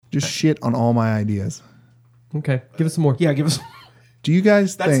Just shit on all my ideas. Okay, give us some more. Yeah, give us. Do you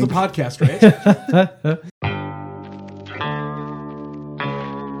guys That's think... the podcast, right?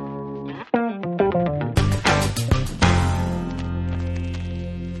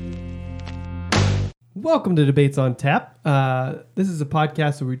 Welcome to Debates on Tap. This is a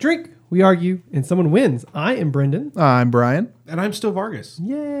podcast where we drink, we argue, and someone wins. I am Brendan. I'm Brian. And I'm still Vargas.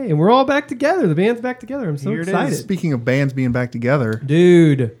 Yay, and we're all back together. The band's back together. I'm so Here it is. excited. Speaking of bands being back together,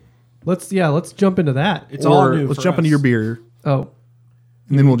 Dude, let's jump into that. It's all new. let's for jump us. into your beer, Oh,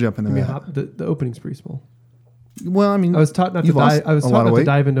 and then we'll jump into I mean, that. the opening's pretty small. Well, I mean, I was taught not to you've lost dive. I was a taught lot of not to weight.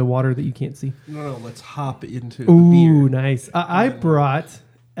 dive into water that you can't see. No, let's hop into the Ooh, beer. nice. I brought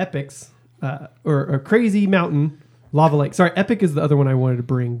Epic's or a Crazy Mountain Lava Lake. Sorry, Epic is the other one I wanted to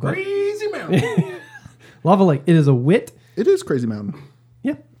bring. But Crazy Mountain. Lava Lake. It is a wit. It is Crazy Mountain.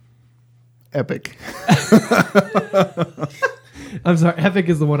 Yeah. Epic. I'm sorry. Epic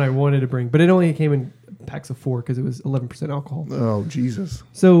is the one I wanted to bring, but it only came in packs of 4 because it was 11% alcohol. Oh, Jesus.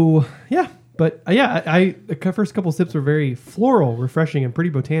 So yeah, but I the first couple sips were very floral, refreshing, and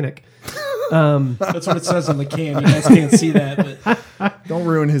pretty botanic. That's what it says on the can. You guys can't see that, but Don't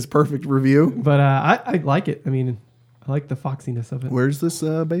ruin his perfect review. But I like it. I mean, I like the foxiness of it. Where's this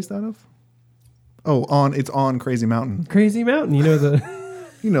based out of? Oh, it's on Crazy Mountain. Crazy Mountain, you know the.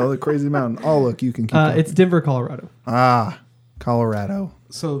 You know, the Crazy Mountain. Oh, look, you can keep going. It's Denver, Colorado. Colorado.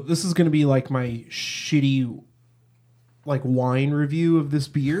 so this is going to be like my shitty, like wine review of this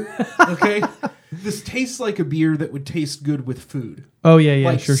beer. Okay, this tastes like a beer that would taste good with food. Oh yeah,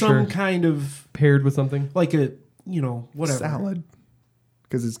 like sure. some kind of Paired with something. like a whatever Salad.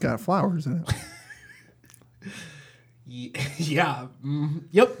 Because it's got flowers in it. Yeah.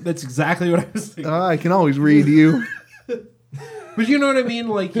 Yep. That's exactly what I was thinking. I can always read you. But you know what I mean?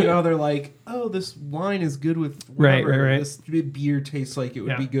 Like, they're like, oh, this wine is good with whatever. Right. This beer tastes like it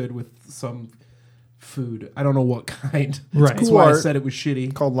would Yeah. be good with some food. I don't know what kind. Right. That's Cool why I art. said it was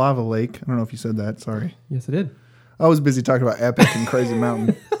shitty. Called Lava Lake. I don't know if you said that. Sorry. Yes, I did. I was busy talking about Epic and Crazy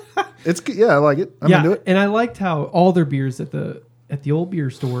Mountain. I like it. I'm into it. And I liked how all their beers at the old beer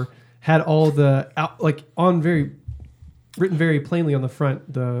store had all the written very plainly on the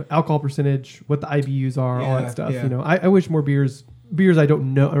front the alcohol percentage, what the IBUs are, all Yeah, that stuff. yeah. You know, I wish more beers I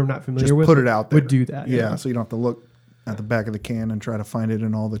don't know or not familiar Just with put it out there. would do that. Yeah, so you don't have to look at the back of the can and try to find it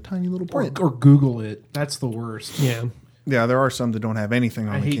in all the tiny little print. Or Google it. That's the worst. Yeah. Yeah, there are some that don't have anything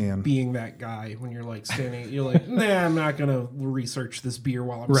on I the hate can. being that guy when you're like standing. You're like, nah, I'm not gonna research this beer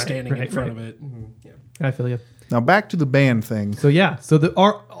while I'm Right, standing in right, front right. of it. Yeah. I feel you. Now back to the band thing. So yeah, so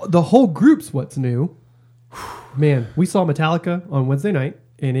the whole group's what's new. Man, we saw Metallica on Wednesday night,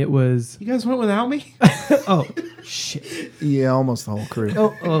 and it was You guys went without me? oh shit. Yeah, almost the whole crew.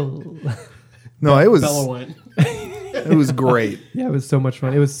 Oh. No, it was Bella went. it was great. Yeah, it was so much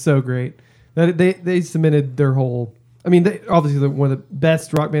fun. It was so great. That they submitted their whole. I mean, they obviously they're one of the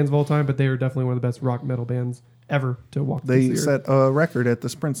best rock bands of all time, but they are definitely one of the best rock metal bands ever to walk. They this set a record at the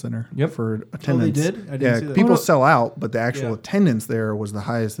Sprint Center Yep. for attendance. did? I didn't yeah, see that. people Oh, no. sell out, but the actual Yeah. attendance there was the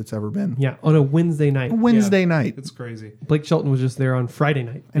highest it's ever been. Yeah, on a Wednesday night. Wednesday night. It's crazy. Blake Shelton was just there on Friday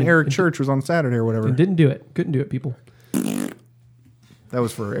night, And Eric Church was on Saturday or whatever. and didn't do it. Couldn't do it, people. That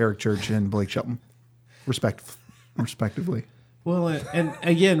was for Eric Church and Blake Shelton, respectively. Well, and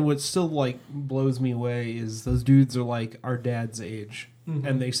again, what still like blows me away is those dudes are like our dad's age,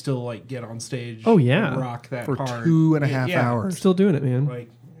 and they still like get on stage. Oh, yeah. and rock that For hard 2.5 Yeah. hours. Still doing it, man. Like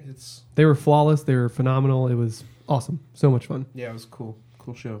it's They were flawless. They were phenomenal. It was awesome. So much fun. it was cool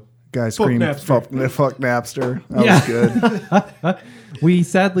show. Guy Fuck screamed, Napster. fuck Napster. That Yeah. was good. We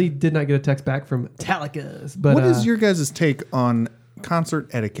sadly did not get a text back from Metallica's, but What is your guys' take on concert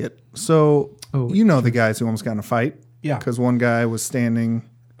etiquette? So, you know the guys who almost got in a fight. Yeah. Because one guy was standing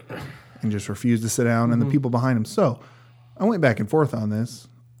and just refused to sit down, and the people behind him. So, I went back and forth on this.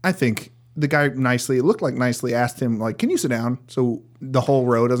 I think the guy nicely asked him, like, can you sit down so the whole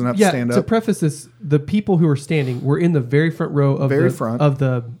row doesn't have to stand to up? preface this, the people who were standing were in the very front row of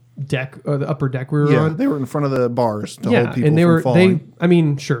the deck or the upper deck we were Yeah, on. they were in front of the bars to hold people and they from were falling.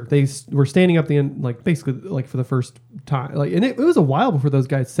 they were standing up the end, like basically like for the first time, like, and it was a while before those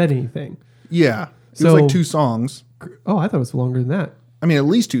guys said anything. Yeah. It So- was like 2 songs. Oh, I thought it was longer than that. I mean, at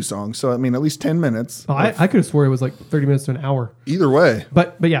least 2 songs. So, I mean, at least 10 minutes. Oh, I could have swore it was like 30 minutes to an hour. Either way.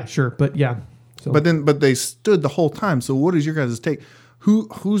 But yeah, sure. But yeah. So But they stood the whole time. So what is your guys' take?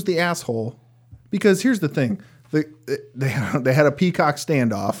 Who's the asshole? Because here's the thing. They had a peacock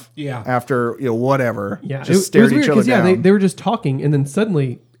standoff. Yeah. After, whatever. yeah, Just stared weird each other 'cause, down. Yeah, they were just talking, and then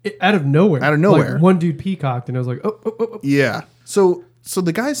suddenly, out of nowhere, Out of nowhere. like, one dude peacocked, and I was like, oh. Yeah. So So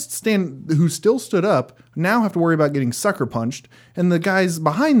the guys who still stood up now have to worry about getting sucker punched, and the guys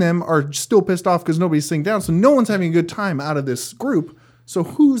behind them are still pissed off because nobody's sitting down. So no one's having a good time out of this group. So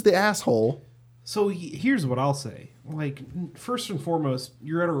who's the asshole? So here's what I'll say. Like, first and foremost,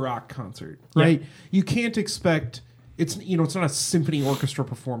 you're at a rock concert, right? You can't expect it's not a symphony orchestra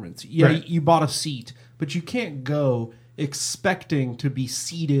performance. Yeah, Right. you bought a seat, but you can't go expecting to be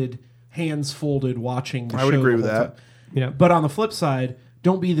seated, hands folded, watching the show. I would agree the with whole that. time. Yeah. But on the flip side,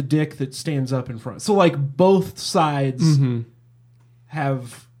 don't be the dick that stands up in front. So like both sides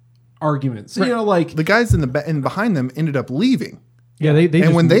have arguments. You know, like The guys in and behind them ended up leaving. Yeah, they And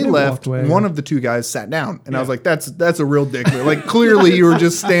just when they walked left, away. one of the two guys sat down, and I was like, "That's a real dick." Like clearly, you were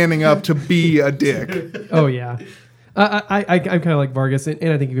just standing up to be a dick. Oh yeah, I'm kind of like Vargas, and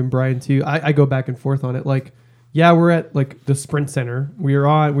I think even Brian too. I go back and forth on it. Like, yeah, we're at like the Sprint Center. We're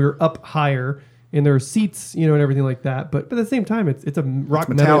up higher, and there are seats, and everything like that. But at the same time, it's a rock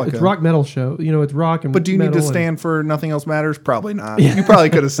metal. It's Metallica. rock metal show. It's rock and. But do you need to metal stand for Nothing Else Matters? Probably not. You probably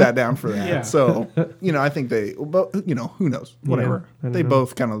could have sat down for that. Yeah. So, I think but who knows? Whatever. I don't They know.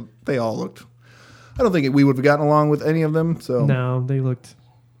 both they all looked. I don't think we would have gotten along with any of them. So, No, they looked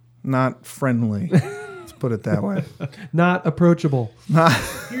not friendly. Let's put it that way. not approachable.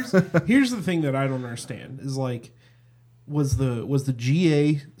 here's the thing that I don't understand is like, was the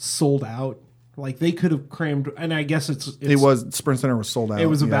GA sold out? Like they could have crammed, and I guess it's It was Sprint Center was sold out. it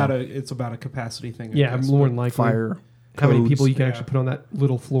was yeah. about a capacity thing. I Yeah, guess, more but- than likely. fire. How many codes. people you can Yeah. actually put on that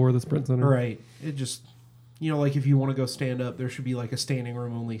little floor of the Sprint Center? right. It just like if you want to go stand up, there should be like a standing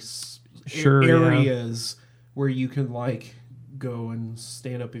room only Sure, yeah. areas where you can like go and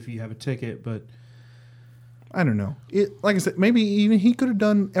stand up if you have a ticket, but. I don't know. Like I said, maybe even he could have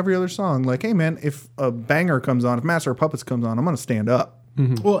done every other song. Like, hey man, if a banger comes on, if Master of Puppets comes on, I'm gonna stand up.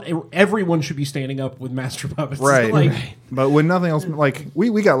 Well, everyone should be standing up with Master Puppets. Right. Like, But when nothing else, like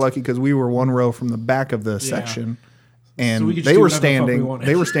we got lucky because we were one row from the back of the section, and So we could just they do were whatever the fuck we standing. wanted.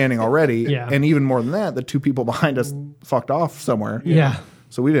 They were standing already, Yeah. and even more than that, the two people behind us fucked off somewhere. Yeah.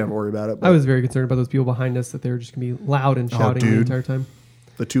 So we didn't have to worry about it. I But was very concerned about those people behind us that they were just going to be loud and shouting the dude. entire time.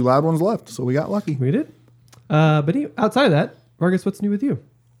 the two loud ones left, so we got lucky. We did. But outside of that, Vargas, what's new with you?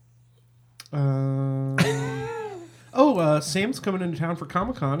 Sam's coming into town for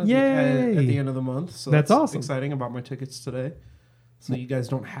Comic-Con at Yay. the end of the month. So That's awesome. exciting. I bought my tickets today. So you guys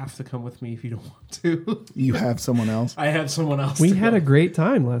don't have to come with me if you don't want to. You have someone else. I have someone else. We to had go. a great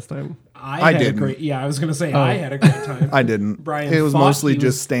time last time. I had didn't. a great. Yeah, I was gonna say I had a great time. I didn't. Brian it was thought mostly he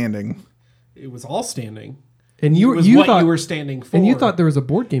just was- standing. It was all standing. And It you was you what thought you were standing for. and you thought there was a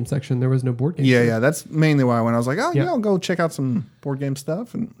board game section. There was no board game. Yeah, section. yeah. That's mainly why I went. I was like, oh, Yeah. yeah, I'll go check out some board game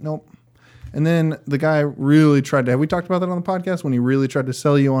stuff. And nope. And then the guy really tried to. Have we talked about that on the podcast when he really tried to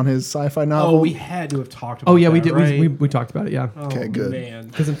sell you on his sci-fi novel? Oh, we had to have talked about. Oh yeah, we that, did. Right? We talked about it. Yeah. Oh, Okay, good. Man.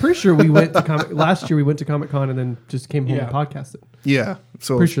 Because I'm pretty sure we went to last year. We went to Comic-Con and then just came home Yeah. and podcasted. Yeah.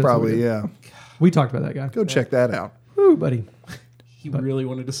 So Pretty it's sure that's what we probably did. yeah. We talked about that guy. Go check that out. Ooh, buddy. He really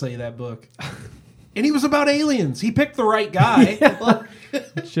wanted to say that book. And he was about aliens. He picked the right guy.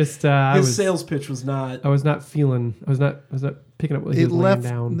 It's just I His was sales pitch was not. I was not feeling. I was not picking up what he It was laying left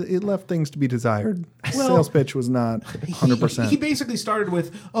down. it left things to be desired. Well, Sales pitch was not 100%. He basically started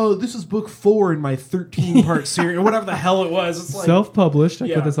with, "Oh, this is book 4 in my 13-part series," or whatever the hell it was. It's like, Self-published. I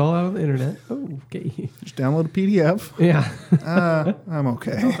Yeah. put this all out on the internet. Oh, okay. Just download a PDF. Yeah. I'm no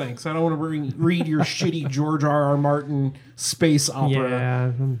okay. thanks. I don't want to read your shitty George R.R. Martin space opera.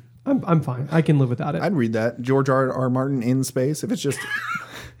 Yeah. I'm fine. I can live without it. I'd read that. George R. Martin in space. If it's just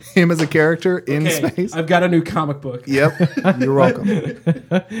him as a character in Okay, space. I've got a new comic book. Yep. You're welcome.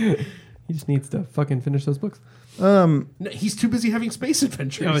 He just needs to fucking finish those books. No, he's too busy having space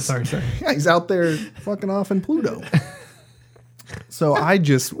adventures. Oh, sorry. Yeah, he's out there fucking off in Pluto. So I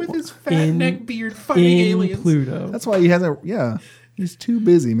just With his fat In- neck beard fighting In aliens. Pluto. that's why he hasn't he's too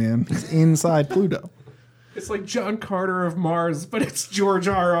busy, man. He's inside Pluto. It's like John Carter of Mars, but it's George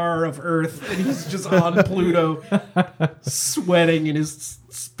R.R. of Earth, and he's just on Pluto, sweating in his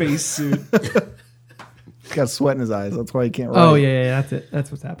spacesuit. He's got sweat in his eyes. That's why he can't write. Oh yeah, that's it.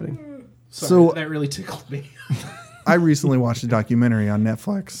 That's what's happening. Sorry, So- that really tickled me. I recently watched a documentary on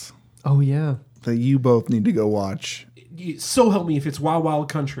Netflix Oh yeah. that you both need to go watch. So help me if it's Wild Wild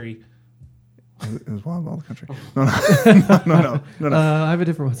Country. It was Wild Wild Country. No. I have a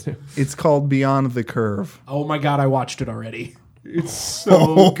different one too. It's called Beyond the Curve. Oh my god, I watched it already. It's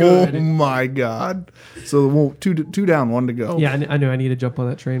so good. Oh my god! So well, two down, one to go. Yeah, I know. I need to jump on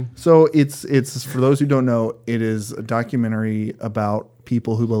that train. So it's for those who don't know, it is a documentary about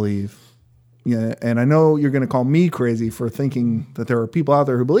people who believe. Yeah, and I know you're going to call me crazy for thinking that there are people out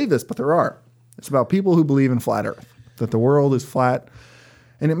there who believe this, but there are. It's about people who believe in flat Earth, that the world is flat.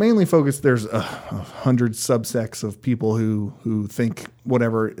 And it mainly focused, there's 100 subsects of people who think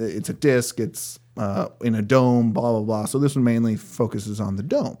whatever, it's a disc, it's in a dome, blah, blah, blah. So this one mainly focuses on the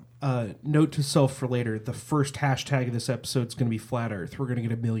dome. Note to self for later: the first hashtag of this episode is going to be Flat Earth. We're going to get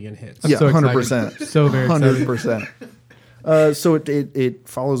 1 million hits. Yeah, so 100%. So very excited. 100%. So it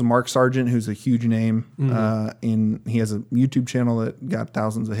follows Mark Sargent, who's a huge name. He has a YouTube channel that got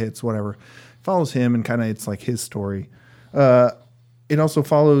thousands of hits, whatever. Follows him and kind of it's like his story. It also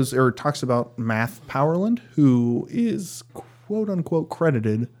follows or talks about Math Powerland, who is quote unquote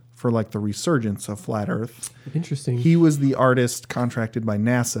credited for like the resurgence of Flat Earth. Interesting. He was the artist contracted by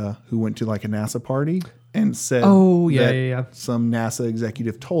NASA who went to like a NASA party and said that some NASA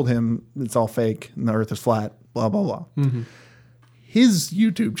executive told him it's all fake and the Earth is flat, blah, blah, blah. Mm-hmm. His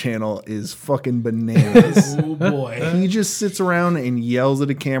YouTube channel is fucking bananas. Oh boy. He just sits around and yells at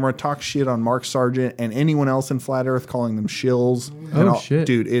a camera, talks shit on Mark Sargent and anyone else in Flat Earth, calling them shills. Oh, shit.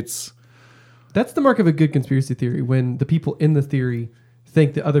 Dude, that's the mark of a good conspiracy theory, when the people in the theory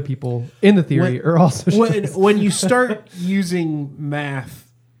think that other people in the theory are also when you start using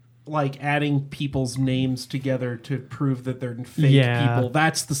math, like adding people's names together to prove that they're fake people,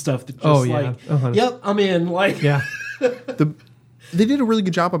 that's the stuff that just yep, I'm in. Like, yeah. They did a really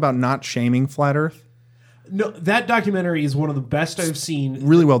good job about not shaming Flat Earth. No, that documentary is one of the best I've seen.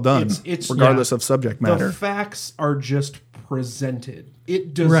 Really well done, it's regardless of subject matter. The facts are just presented.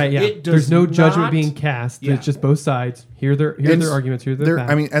 It does right. Yeah. It does There's no not, judgment being cast. Yeah. It's just both sides. Hear their arguments. Hear their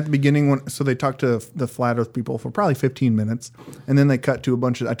facts. I mean, at the beginning, so they talked to the Flat Earth people for probably 15 minutes, and then they cut to a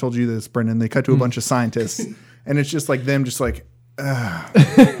bunch of. I told you this, Brendan. They cut to a bunch of scientists, and it's just like them, just like.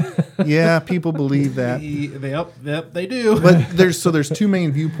 Yeah, people believe that. Yep, they do. But there's two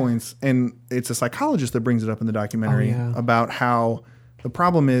main viewpoints, and it's a psychologist that brings it up in the documentary about how the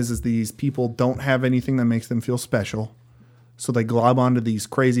problem is these people don't have anything that makes them feel special, so they glob onto these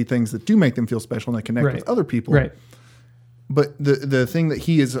crazy things that do make them feel special and they connect with other people. Right. But the thing that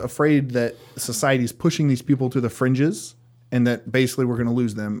he is afraid that society is pushing these people to the fringes, and that basically we're going to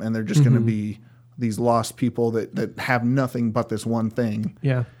lose them, and they're just going to be these lost people that have nothing but this one thing.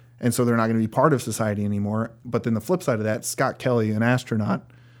 Yeah. And so they're not going to be part of society anymore. But then the flip side of that, Scott Kelly, an astronaut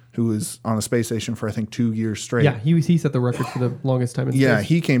who was on the space station for, I think, 2 years straight. Yeah, he set the record for the longest time in space. Yeah,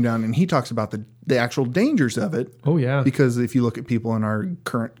 he came down and he talks about the actual dangers of it. Oh, yeah. Because if you look at people in our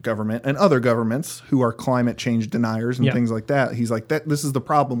current government and other governments who are climate change deniers and things like that, he's like, this is the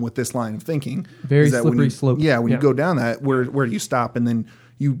problem with this line of thinking. Very slippery slope. Yeah, when you go down that, where do you stop? And then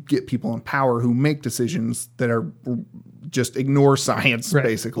you get people in power who make decisions that are just ignore science,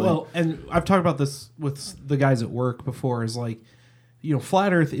 basically. Well, and I've talked about this with the guys at work before, is like,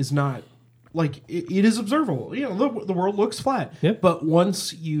 Flat Earth is not, like, it is observable. The world looks flat. Yep. But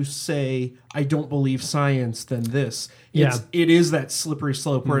once you say, I don't believe science, then this. Yeah. It is that slippery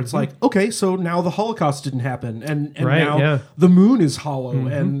slope where it's like, okay, so now the Holocaust didn't happen. And Right, now the moon is hollow.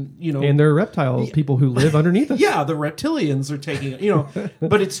 And, And there are reptile people who live underneath us. yeah, the reptilians are taking it,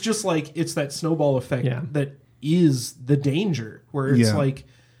 but it's just like, it's that snowball effect that is the danger, where it's like,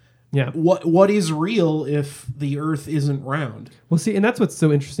 what is real if the Earth isn't round? Well, see, and that's what's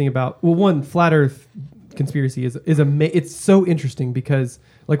so interesting about, one, Flat Earth conspiracy it's so interesting because,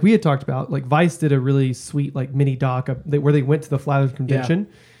 like we had talked about, like Vice did a really sweet like mini doc where they went to the Flat Earth convention,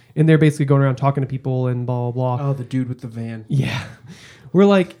 and they're basically going around talking to people and blah blah blah. Oh, the dude with the van. Yeah, we're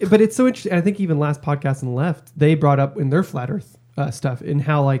like, but it's so interesting. I think even last podcast on the left, they brought up in their Flat Earth stuff and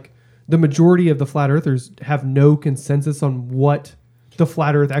how like the majority of the Flat Earthers have no consensus on what the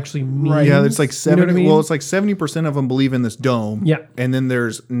Flat Earth actually means. Right. Yeah, it's like 70. You know what I mean? Well, it's like 70% of them believe in this dome. Yeah. And then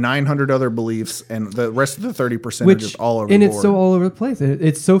there's 900 other beliefs, and the rest of the 30% are just all over the and board. it's so all over the place.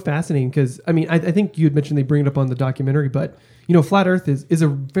 It's so fascinating because, I mean, I think you had mentioned they bring it up on the documentary, but, Flat Earth is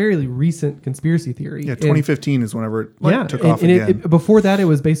a fairly recent conspiracy theory. Yeah, 2015 is whenever it took off again. Before that, it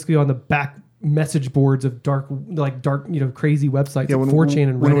was basically on the back message boards of dark, crazy websites, yeah, like 4chan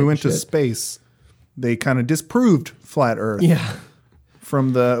and Reddit. When we went to space, they kind of disproved Flat Earth. Yeah.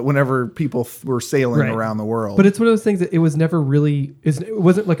 From whenever people were sailing around the world. But it's one of those things that it was never really, it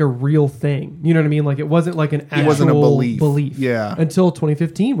wasn't like a real thing. You know what I mean? Like it wasn't like an actual it wasn't a belief. Yeah. Until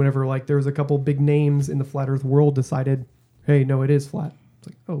 2015, whenever like there was a couple big names in the Flat Earth world decided, hey, no, it is flat. It's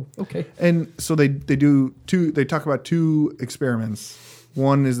like, oh, okay. And so they talk about two experiments.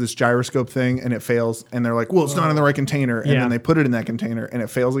 One is this gyroscope thing, and it fails, and they're like, well, it's not in the right container. And then they put it in that container, and it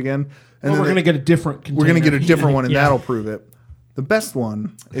fails again. And we're going to get a different container. We're going to get a different one, and that'll prove it. The best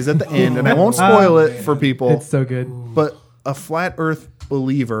one is at the end, and I won't spoil it for people. It's so good. But a Flat Earth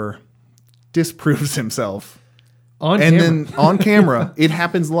believer disproves himself then on camera, it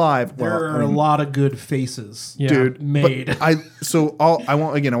happens live. There are a lot of good faces, dude, made. I don't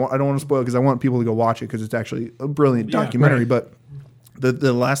want to spoil it because I want people to go watch it because it's actually a brilliant documentary. Right. But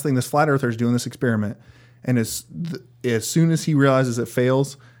the last thing, this flat earther is doing this experiment, and as soon as he realizes it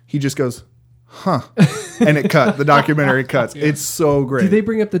fails, he just goes, "Huh," and the documentary cuts. Yeah. It's so great. Do they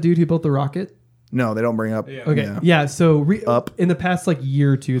bring up the dude who built the rocket? No, they don't bring up. Yeah. Okay, yeah. So in the past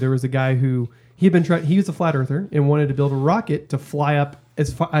year or two, there was a guy who. He was a flat earther and wanted to build a rocket to fly up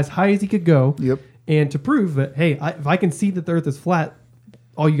as high as he could go. Yep. And to prove that, hey, if I can see that the earth is flat,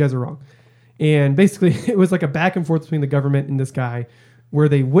 all you guys are wrong. And basically, it was like a back and forth between the government and this guy where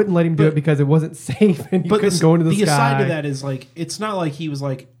they wouldn't let him do it because it wasn't safe and he couldn't go into the sky. The aside to that is it's not like he was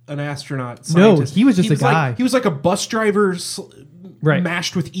like an astronaut scientist. No, he was just a guy. He was like a bus driver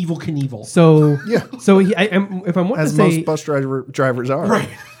mashed with Evel Knievel. So, if I'm wanting to say... most bus drivers are. Right.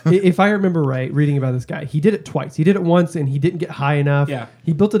 If I remember right, reading about this guy, he did it twice. He did it once and he didn't get high enough. Yeah.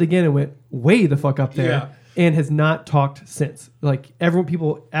 He built it again and went way the fuck up there and has not talked since.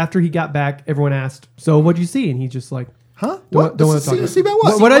 After he got back, everyone asked, "So what'd you see?" And he's just like, "Huh? Don't want to talk about see about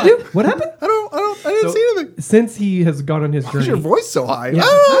what? What'd I do? What happened? I didn't see anything." Since he has gone on his journey. Why is your voice so high? Yeah.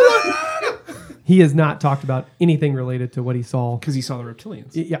 He has not talked about anything related to what he saw. Because he saw the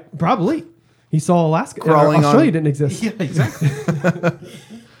reptilians. Yeah, probably. He saw Alaska. Australia didn't exist. Yeah, exactly.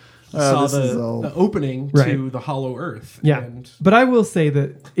 Saw the opening to the Hollow Earth. Yeah, but I will say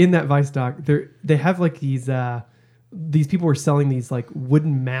that in that Vice doc, they have these people were selling these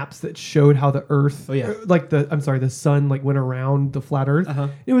wooden maps that showed how the Earth, the sun went around the flat Earth. Uh-huh.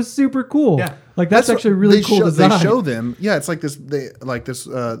 It was super cool. Yeah, that's actually really cool design. They show them. Yeah, it's like this.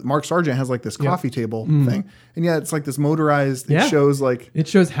 Mark Sargent has this coffee table thing, and it's like this motorized. It shows it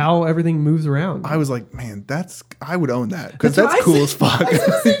shows how everything moves around. I was like, man, I would own that because that's cool as fuck.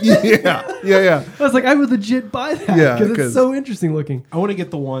 yeah. I was like, I would legit buy that because it's so interesting looking. I want to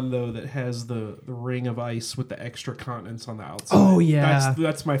get the one though that has the ring of ice with the extra continents on the outside. Oh yeah,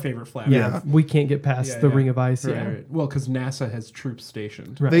 that's my favorite flat. Yeah, we can't get past the ring of ice. Right. Well, because NASA has troops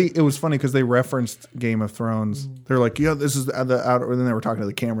stationed. Right. It was funny because they referenced Game of Thrones. They're like, yeah, this is the outer. And then they were talking to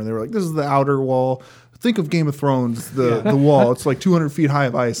the camera. They were like, this is the outer wall. Think of Game of Thrones, the wall. It's 200 feet high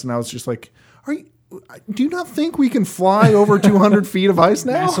of ice, and I was just like, do you not think we can fly over 200 feet of ice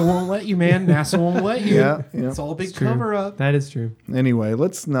now? NASA won't let you, man. NASA won't let you. Yeah. It's all a big cover up. That is true. Anyway,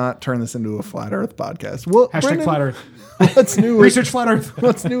 let's not turn this into a flat Earth podcast. Well, Hashtag flat Earth. What's new? Research flat Earth.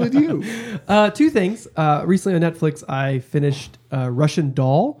 What's new with you? Two things. Recently on Netflix, I finished Russian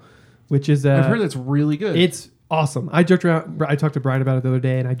Doll, which is I've heard that's really good. It's awesome. I joked around. I talked to Brian about it the other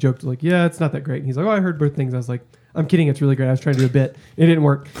day, and I joked it's not that great. And he's like, I heard both things. I was like, I'm kidding. It's really great. I was trying to do a bit. It didn't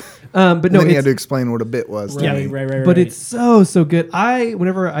work. But no, then you had to explain what a bit was. Right. But it's so good.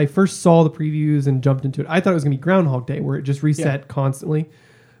 Whenever I first saw the previews and jumped into it, I thought it was going to be Groundhog Day, where it just reset constantly.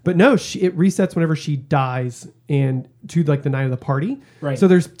 But no, it resets whenever she dies and to the night of the party. Right. So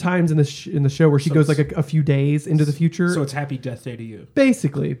there's times in the show where she goes a few days into the future. So it's Happy Death Day to you,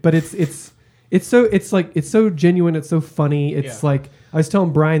 basically. But it's so genuine. It's so funny. It's I was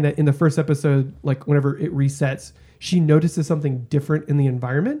telling Brian that in the first episode, whenever it resets, she notices something different in the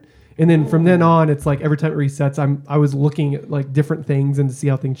environment. And then from then on, it's every time it resets, I was looking at different things and to see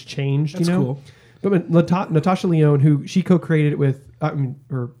how things changed. That's cool. But Natasha Lyonne, who she co-created it with,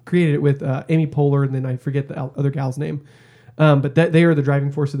 created it with Amy Poehler, and then I forget the other gal's name. But they are the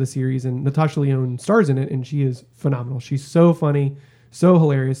driving force of the series, and Natasha Lyonne stars in it, and she is phenomenal. She's so funny, so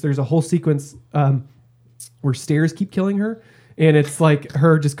hilarious. There's a whole sequence where stairs keep killing her, and it's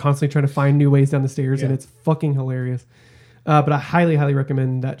her just constantly trying to find new ways down the stairs, and it's fucking hilarious. But I highly, highly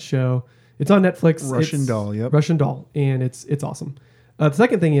recommend that show. It's on Netflix. Russian Doll, yep. Russian Doll, and it's awesome. The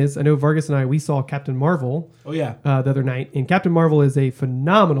second thing is, I know Vargas and we saw Captain Marvel. Oh yeah. The other night, and Captain Marvel is a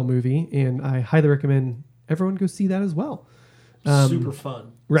phenomenal movie, and I highly recommend everyone go see that as well. Super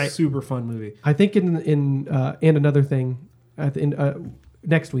fun, right? Super fun movie. I think and another thing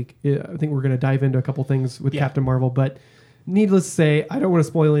next week, I think we're going to dive into a couple things with Captain Marvel, but needless to say, I don't want to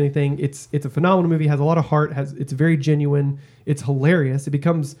spoil anything. It's a phenomenal movie. Has a lot of heart. It's very genuine. It's hilarious. It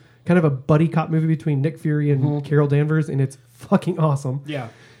becomes kind of a buddy cop movie between Nick Fury and Carol Danvers, and it's fucking awesome. Yeah,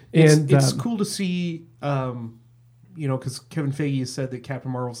 it's cool to see. Because Kevin Feige has said that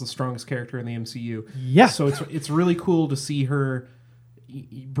Captain Marvel's the strongest character in the MCU. Yeah, so it's really cool to see her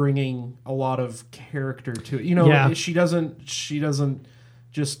bringing a lot of character to it. She doesn't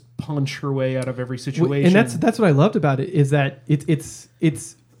just punch her way out of every situation. And that's what I loved about it, is that it's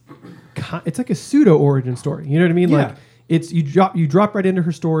like a pseudo origin story. You know what I mean? Yeah. You drop right into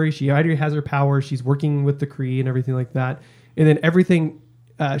her story. She already has her power. She's working with the Kree and everything like that. And then everything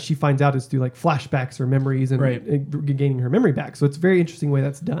she finds out is through like flashbacks or memories and gaining her memory back. So it's a very interesting way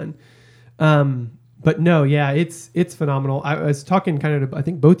that's done. But no, yeah, it's phenomenal. I was talking kind of to, I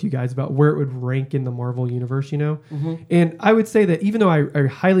think, both you guys about where it would rank in the Marvel universe, and I would say that even though I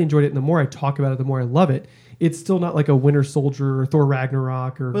highly enjoyed it, and the more I talk about it, the more I love it, it's still not like a Winter Soldier or Thor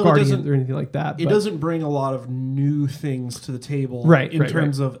Ragnarok or Guardians or anything like that. It doesn't bring a lot of new things to the table in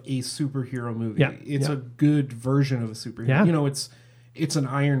terms of a superhero movie. Yeah. It's a good version of a superhero. Yeah. It's an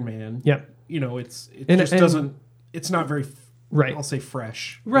Iron Man. Yeah. It's not very right. I'll say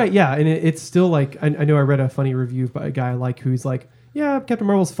fresh. Right, yeah. And it's still like, I know I read a funny review by a guy like who's like, yeah, Captain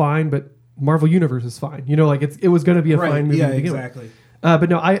Marvel's fine, but Marvel Universe is fine. Like it was going to be a fine movie. Yeah, exactly. But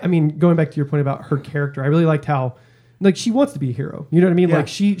no, I mean, going back to your point about her character, I really liked how, like, she wants to be a hero. You know what I mean? Yeah. Like,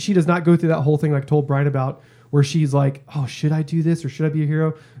 she does not go through that whole thing like I told Brian about, where she's like, oh, should I do this or should I be a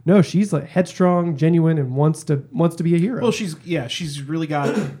hero? No, she's like headstrong, genuine, and wants to be a hero. Well, she's really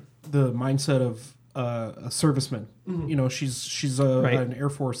got the mindset of a serviceman. Mm-hmm. She's an Air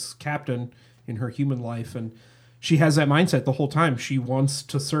Force captain in her human life, and she has that mindset the whole time. She wants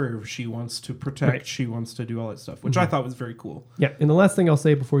to serve. She wants to protect. Right. She wants to do all that stuff, which I thought was very cool. Yeah, and the last thing I'll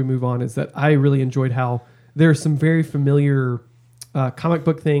say before we move on is that I really enjoyed how there's some very familiar comic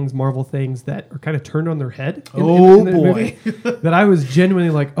book things, Marvel things that are kind of turned on their head. In the movie, that I was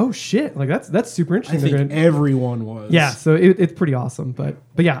genuinely like, oh shit, like that's super interesting. I think everyone was. Yeah, so it's pretty awesome. But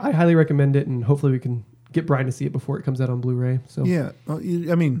yeah, I highly recommend it, and hopefully we can get Brian to see it before it comes out on Blu-ray. So yeah, well,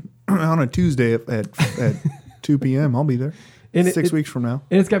 I mean, on a Tuesday at 2 p.m. I'll be there. And 6 weeks from now.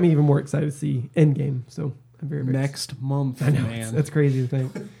 And it's got me even more excited to see Endgame. So I'm very next month. I know, man. That's crazy to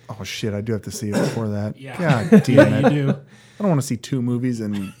think. Oh shit, I do have to see it before that. Yeah. God damn it. You do. I don't want to see 2 movies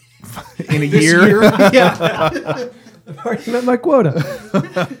in a year. Yeah. I've already met my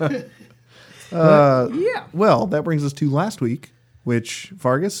quota. Yeah. Well, that brings us to last week, which,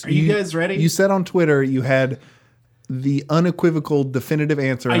 Vargas, are you guys ready? You said on Twitter you had the unequivocal, definitive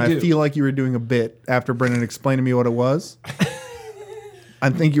answer, and I feel like you were doing a bit after Brendan explained to me what it was. I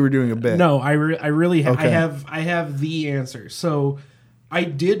think you were doing a bit. No, I really have. Okay. I have the answer. So I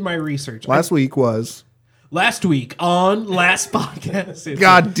did my research. Last week on last podcast.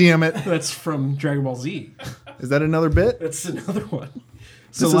 God damn it! That's from Dragon Ball Z. Is that another bit? That's another one.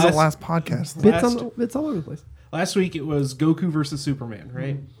 So this isn't last podcast. Bits all over the place. Last week it was Goku versus Superman,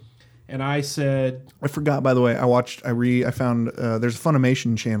 right? Mm-hmm. And I said, I forgot. By the way, I found there's a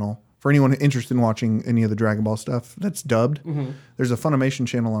Funimation channel for anyone interested in watching any of the Dragon Ball stuff that's dubbed. Mm-hmm. There's a Funimation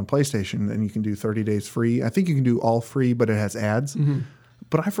channel on PlayStation, and you can do 30 days free. I think you can do all free, but it has ads. Mm-hmm.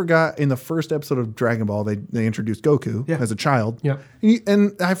 But I forgot in the first episode of Dragon Ball, they introduced Goku as a child. Yeah.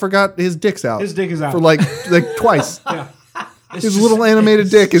 And I forgot his dick's out. His dick is out. For like twice. Yeah. His little animated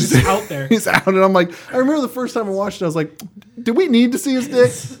dick is out there. He's out. And I'm like, I remember the first time I watched it, I was like, do we need to see his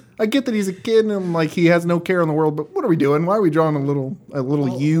dick? I get that he's a kid and I'm like, he has no care in the world, but what are we doing? Why are we drawing a little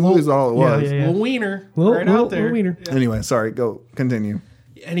U is all it was. Yeah. Little wiener right out there. Little wiener. Yeah. Anyway, sorry, go continue.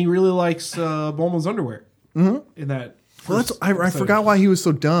 And he really likes Bulma's underwear in that. Well, I forgot why he was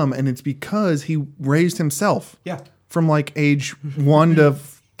so dumb, and it's because he raised himself. Yeah. From like age 1 to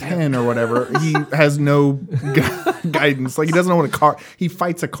 10 or whatever. He has no guidance. Like he doesn't know what a car. He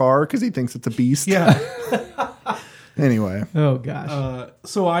fights a car because he thinks it's a beast. Yeah. Anyway. Oh gosh.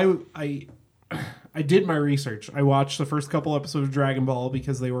 So I did my research. I watched the first couple episodes of Dragon Ball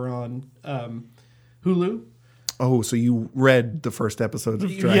because they were on Hulu. Oh, so you read the first episodes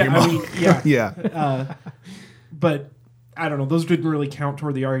of Dragon Ball? Yeah. But I don't know. Those didn't really count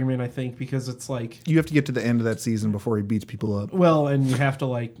toward the argument, I think, because it's like... You have to get to the end of that season before he beats people up. Well, and you have to,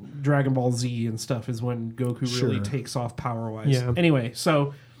 like, Dragon Ball Z and stuff is when Goku really takes off power-wise. Yeah. Anyway,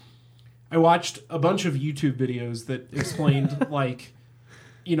 so I watched a bunch of YouTube videos that explained, like,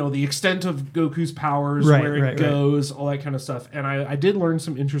 you know, the extent of Goku's powers, where it goes, all that kind of stuff. And I did learn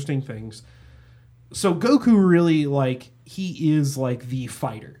some interesting things. So Goku really, like, he is, like, the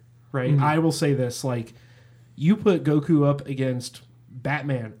fighter, right? Mm-hmm. I will say this, like... You put Goku up against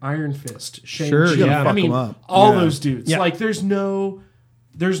Batman, Iron Fist, Shang-Chi. I mean, all those dudes. Yeah. Like, there's no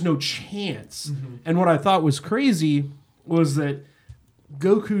chance. Mm-hmm. And what I thought was crazy was that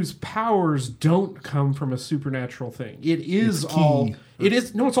Goku's powers don't come from a supernatural thing. It's all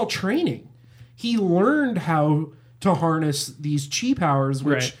training. He learned how to harness these chi powers,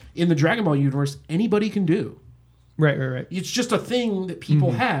 which in the Dragon Ball universe, anybody can do. Right. It's just a thing that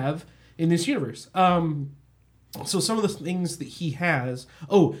people have in this universe. So some of the things that he has...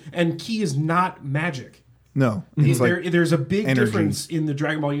 Oh, and ki is not magic. No. There's a big difference in the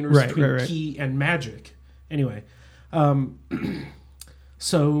Dragon Ball universe between ki and magic. Anyway.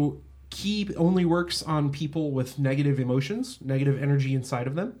 So ki only works on people with negative emotions, negative energy inside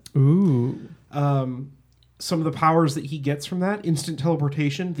of them. Ooh. Some of the powers that he gets from that: instant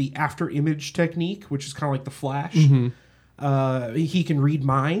teleportation, the after image technique, which is kind of like the Flash. Mm-hmm. He can read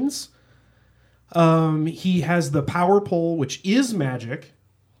minds. He has the power pole, which is magic,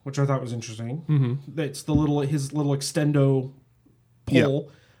 which I thought was interesting. Mm-hmm. That's his little extendo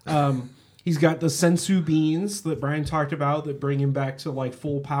pole. Yep. He's got the sensu beans that Brian talked about that bring him back to like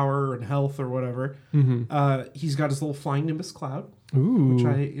full power and health or whatever. Mm-hmm. He's got his little flying nimbus cloud, which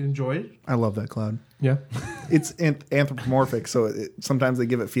I enjoyed. I love that cloud. Yeah. It's anthropomorphic, so sometimes they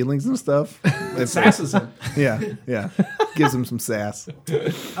give it feelings and stuff. It sasses him. Yeah. Gives him some sass.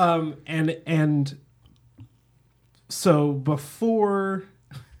 And so before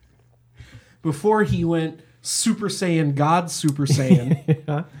he went Super Saiyan God Super Saiyan,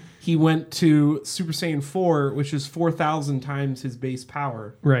 yeah. He went to Super Saiyan 4, which is 4,000 times his base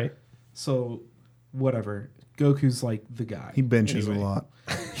power. Right. So, whatever. Goku's like the guy. He benches a lot.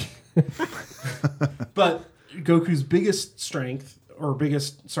 But Goku's biggest strength, or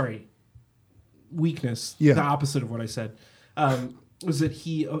weakness, the opposite of what I said, was that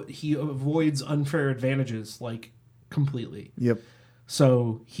he avoids unfair advantages, like, completely. Yep.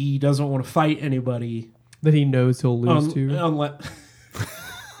 So, he doesn't want to fight anybody that he knows he'll lose to. Unless...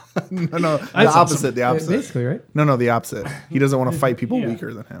 No, the opposite. Basically, right? No, the opposite. He doesn't want to fight people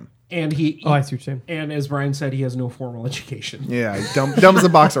weaker than him. And I see what you're saying. And as Brian said, he has no formal education. Yeah, he's dumb as a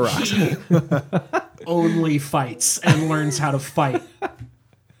box of rocks. He only fights and learns how to fight.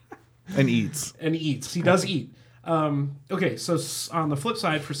 And eats. He does eat. Okay, so on the flip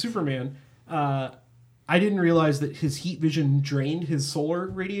side for Superman, I didn't realize that his heat vision drained his solar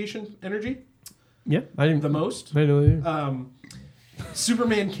radiation energy. Yeah, I didn't. The most. I didn't know either.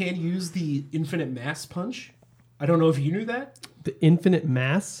 Superman can use the infinite mass punch. I don't know if you knew that. The infinite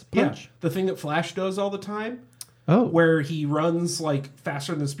mass punch? Yeah, the thing that Flash does all the time. Oh. Where he runs like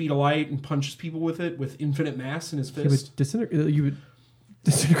faster than the speed of light and punches people with it with infinite mass in his fist. You would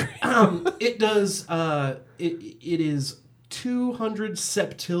disintegrate. It does. It is 200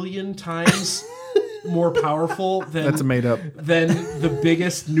 septillion times more powerful than that's made up than the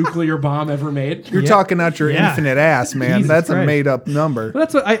biggest nuclear bomb ever made. You're talking out your infinite ass, man. Jesus that's Christ. A made up number. Well,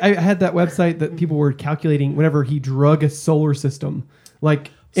 that's what I had that website that people were calculating whenever he drug a solar system,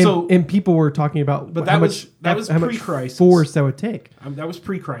 like. And people were talking about, but that was pre-crisis force that would take. That was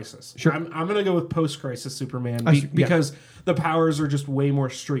pre-crisis. Sure, I'm going to go with post-crisis Superman because the powers are just way more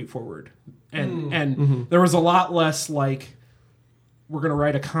straightforward, and there was a lot less like we're going to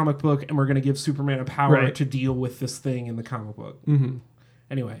write a comic book and we're going to give Superman a power to deal with this thing in the comic book. Mm-hmm.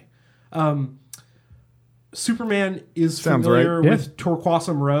 Anyway, Superman is familiar with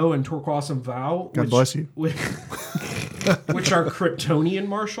Torquassum Row and Torquassum Vow. God bless you. Which are Kryptonian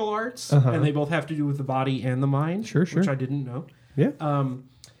martial arts, and they both have to do with the body and the mind. Sure. Which I didn't know. Yeah.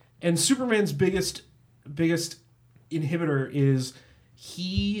 And Superman's biggest inhibitor is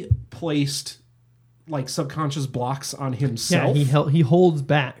he placed like subconscious blocks on himself. Yeah, he holds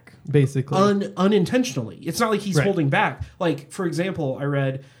back basically unintentionally. It's not like he's holding back. Like for example, I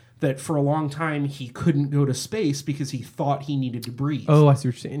read that for a long time he couldn't go to space because he thought he needed to breathe. Oh, I see what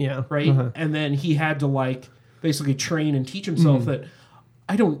you're saying. Yeah. Right, and then he had to like basically train and teach himself that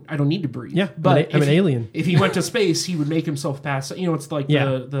I don't need to breathe. Yeah, but I'm an alien. If he went to space, he would make himself pass. It's like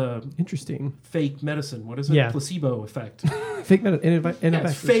the interesting fake medicine. What is it? Yeah. Placebo effect. Fake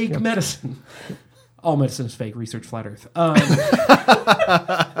medicine. Fake medicine. All medicine is fake. Research flat Earth.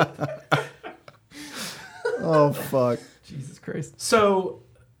 Oh fuck! Jesus Christ. So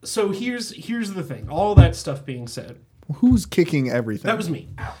here's the thing. All that stuff being said, who's kicking everything? That was me.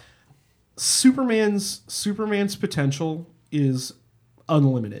 Superman's potential is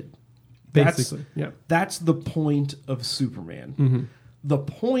unlimited. Basically, That's the point of Superman. Mm-hmm. The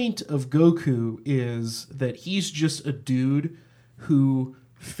point of Goku is that he's just a dude who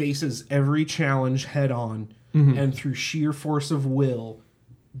faces every challenge head on and through sheer force of will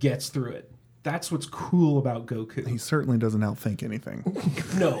gets through it. That's what's cool about Goku. He certainly doesn't outthink anything.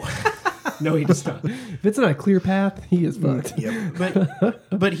 No. No, he does not. If it's not a clear path, he is fucked. Yep.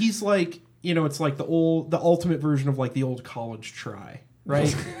 But he's like, it's like the ultimate version of like the old college try,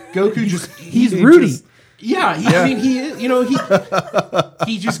 right? Goku he's Rudy. I mean he is,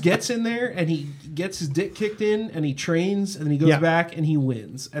 he just gets in there and he gets his dick kicked in and he trains and then he goes back and he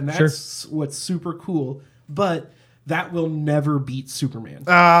wins. And that's what's super cool. But that will never beat Superman.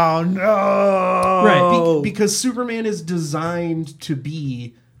 Oh no. Right. Because Superman is designed to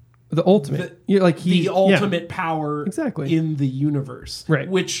be the ultimate. The ultimate power exactly in the universe. Right.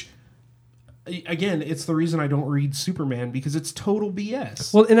 Which again, it's the reason I don't read Superman, because it's total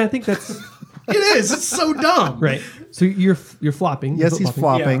BS. Well, and I think that's it is. It's so dumb. Right. So you're flopping. Yes, he's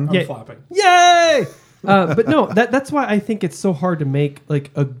flopping. Yeah, I'm flopping. Yay! But no, that's why I think it's so hard to make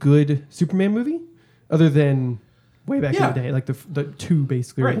like a good Superman movie, other than way back in the day, like the two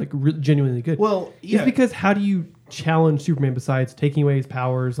basically are like genuinely good. Well, it's because how do you challenge Superman besides taking away his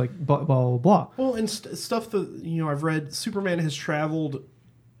powers, like blah blah blah blah. Well, and stuff that I've read. Superman has traveled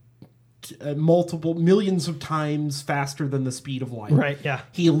multiple millions of times faster than the speed of light. Right. Yeah.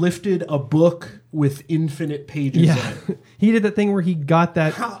 He lifted a book with infinite pages in it. He did that thing where he got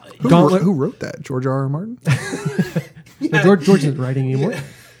that gauntlet. Who wrote that? George R. R. Martin? George isn't writing anymore.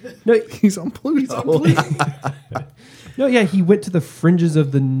 No, he's on Pluto. No, yeah, he went to the fringes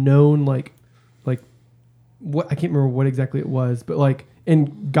of the known, like what I can't remember what exactly it was, but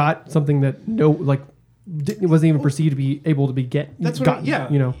and got something that it wasn't even perceived to be able to be That's gotten,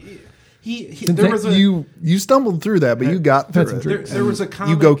 There was you stumbled through that, but you got through it. There was a comic.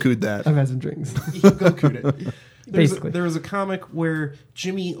 You Goku'd that. I've had some drinks. You Goku'd it. Basically, there was a comic where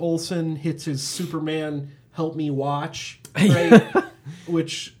Jimmy Olsen hits his Superman "Help Me Watch," right?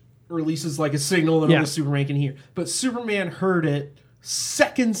 Which releases like a signal that only Superman can hear. But Superman heard it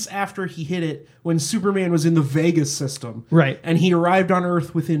seconds after he hit it when Superman was in the Vegas system, right? And he arrived on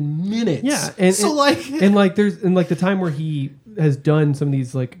Earth within minutes. Yeah, and there's the time where he has done some of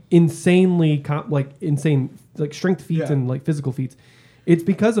these insanely insane strength feats and physical feats. It's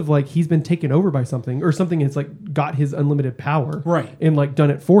because of he's been taken over by something, or something that's got his unlimited power, right? And done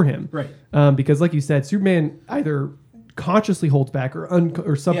it for him, right? Because like you said, Superman either consciously holds back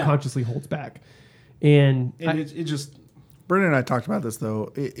or subconsciously holds back, and it just. Brendan and I talked about this,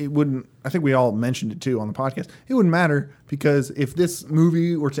 though. It wouldn't, I think we all mentioned it too on the podcast. It wouldn't matter, because if this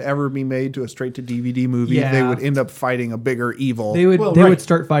movie were to ever be made to a straight to DVD movie, they would end up fighting a bigger evil. They would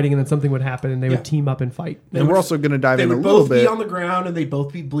start fighting, and then something would happen, and they would team up and fight. And we're also going to dive in a little bit. They would both be on the ground, and they'd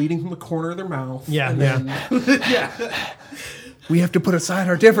both be bleeding from the corner of their mouth. We have to put aside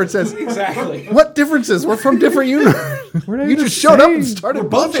our differences. Exactly. What differences? We're from different universes. You just showed up and started. We're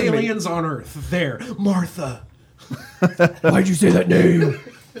both aliens on Earth. There, Martha. Why'd you say that name?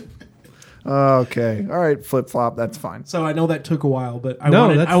 Okay. All right. Flip flop. That's fine. So I know that took a while, but I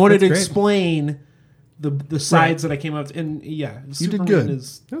wanted to explain the sides that I came up to. And you Superman did good.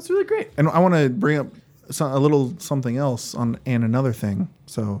 That's really great. And I want to bring up a little something else and another thing.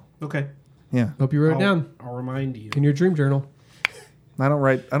 So okay. Yeah. Hope you wrote it down. I'll remind you in your dream journal. I don't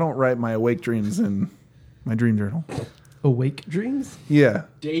write my awake dreams in my dream journal. Awake dreams? Yeah.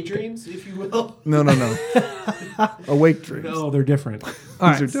 Daydreams, if you will. No. Awake dreams. No, they're different.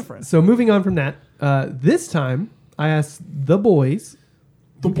 These are different. So moving on from that, this time I asked the boys,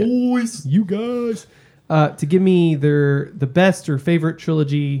 you guys, to give me the best or favorite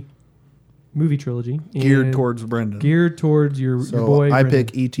movie trilogy. Geared towards Brendan. Geared towards your boy I Brendan.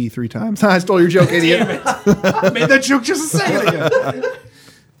 pick E.T. 3 times. I stole your joke, idiot. I made that joke just to say it again.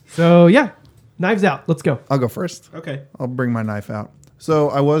 So, yeah. Knives Out. Let's go. I'll go first. Okay. I'll bring my knife out. So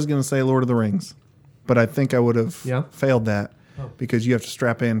I was going to say Lord of the Rings, but I think I would have failed that because you have to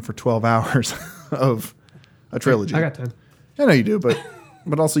strap in for 12 hours of a trilogy. I got time. I know you do, but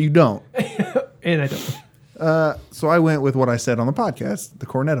also you don't. And I don't. So I went with what I said on the podcast, the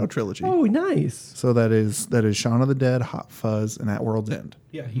Cornetto trilogy. Oh, nice. So that is Shaun of the Dead, Hot Fuzz, and At World's End.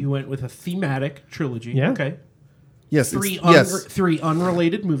 Yeah, you went with a thematic trilogy. Yeah. Okay. Yes. Three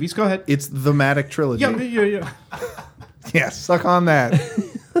unrelated movies. Go ahead. It's thematic trilogy. Yeah. Yeah, suck on that.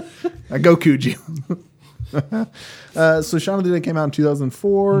 I Goku'd you. So Shaun of the Dead came out in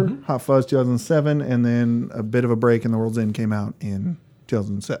 2004, Hot Fuzz 2007, and then a bit of a break, and The World's End came out in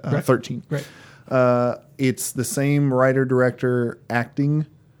 2013. Right. It's the same writer, director, acting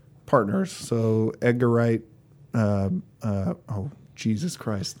partners. So Edgar Wright, Jesus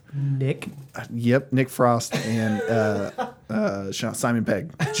Christ. Nick Frost and Simon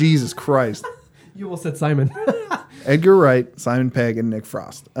Pegg. Jesus Christ. You almost said Simon. Edgar Wright, Simon Pegg, and Nick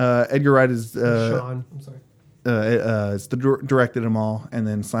Frost. Edgar Wright is Sean. I'm sorry. Directed them all, and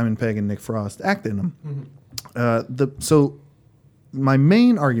then Simon Pegg and Nick Frost acted in them. Mm-hmm. So my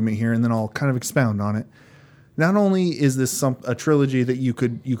main argument here, and then I'll kind of expound on it. Not only is this a trilogy that you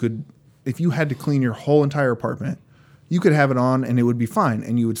could, if you had to clean your whole entire apartment, you could have it on and it would be fine,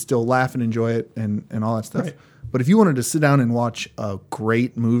 and you would still laugh and enjoy it and all that stuff. Right. But if you wanted to sit down and watch a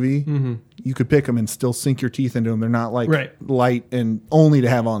great movie, you could pick them and still sink your teeth into them. They're not light and only to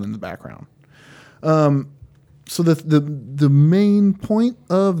have on in the background. So the main point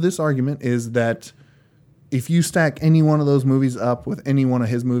of this argument is that if you stack any one of those movies up with any one of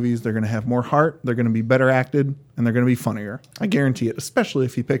his movies, they're going to have more heart, they're going to be better acted, and they're going to be funnier. I guarantee it, especially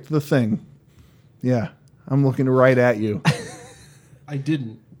if you picked The Thing. Yeah, I'm looking right at you. I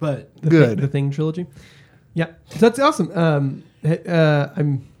didn't, but good. The Thing trilogy. Yeah, so that's awesome.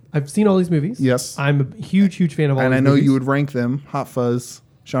 I've seen all these movies. Yes, I'm a huge fan of all. And these I know movies. you would rank them: Hot Fuzz,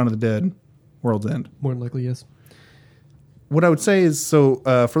 Shaun of the Dead, World's End. More than likely, yes. What I would say is, for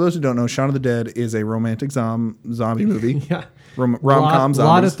those who don't know, Shaun of the Dead is a romantic zombie movie. Yeah, rom-com zombies. A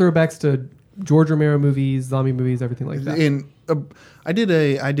lot of throwbacks to George Romero movies, zombie movies, everything like that. I did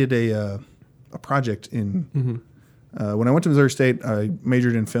a project in when I went to Missouri State. I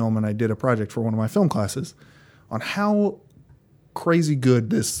majored in film, and I did a project for one of my film classes on how crazy good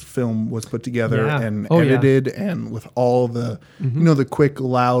this film was put together and edited, and with all the the quick,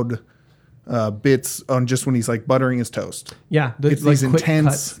 loud bits on just when he's like buttering his toast. Yeah, it's these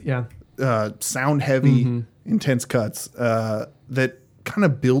intense, cuts. sound heavy, intense cuts that kind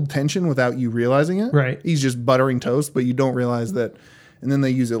of build tension without you realizing it. Right. He's just buttering toast, but you don't realize that. And then they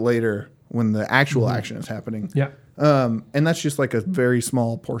use it later when the actual action is happening. Yeah. And that's just like a very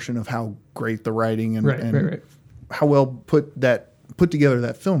small portion of how great the writing and how well put together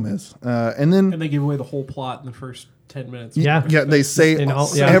that film is. And they give away the whole plot in the first 10 minutes. Yeah, they say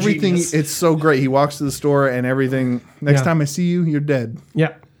everything. Genius. It's so great. He walks to the store and everything. Next time I see you, you're dead.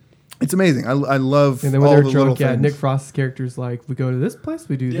 Yeah. It's amazing. I love and then when all they're the drunk, little things. Nick Frost's character's like, we go to this place,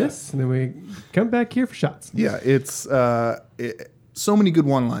 we do this, and then we come back here for shots. Yeah, it's so many good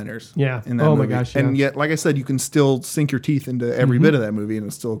one-liners. Yeah. In that movie. My gosh. Yeah. And yet, like I said, you can still sink your teeth into every bit of that movie, and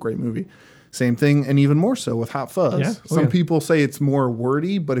it's still a great movie. Same thing, and even more so with Hot Fuzz. Yeah. Some people say it's more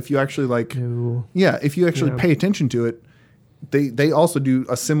wordy, but if you actually pay attention to it, they also do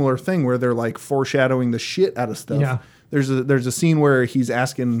a similar thing where they're like foreshadowing the shit out of stuff. Yeah. There's a scene where he's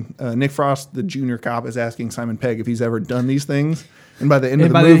asking Nick Frost, the junior cop, is asking Simon Pegg if he's ever done these things, and by the end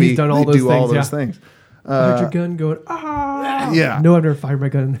of the movie, they do all those things. I heard your gun going, ah. Yeah. No, I've never fired my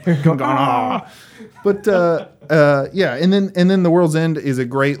gun in there. Going, ah. But and then The World's End is a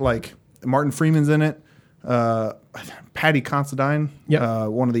great, like, Martin Freeman's in it. Patty Considine,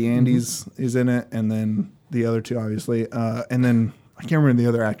 one of the Andys, is in it, and then the other two, obviously. And then I can't remember the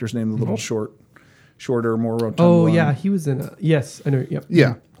other actor's name, the little shorter, more rotund one. Yeah, he was in yes, I know. Yep.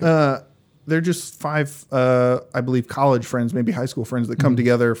 Yeah. They're just five, I believe, college friends, maybe high school friends that come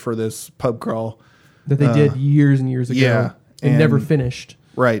together for this pub crawl. That they did years and years ago. Yeah. And never finished.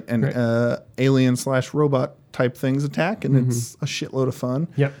 Right. And alien/robot type things attack, and it's a shitload of fun.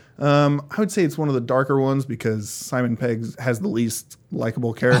 Yep. I would say it's one of the darker ones because Simon Pegg has the least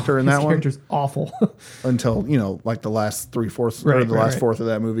likable character in that one. His character's awful. Until, like the last 3/4 or the last fourth of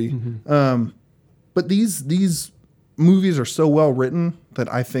that movie. But these movies are so well written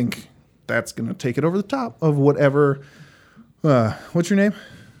that I think that's going to take it over the top of whatever. What's your name?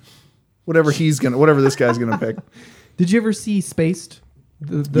 Whatever this guy's gonna pick. Did you ever see Spaced?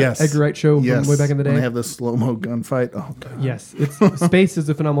 The Edgar Wright show from way back in the day? When they have the slow-mo gunfight. Oh, God. Yes. Spaced is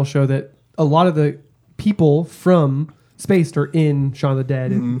a phenomenal show that a lot of the people from Spaced are in Shaun of the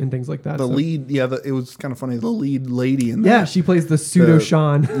Dead and things like that. The lead, it was kind of funny. The lead lady in that. Yeah, she plays the pseudo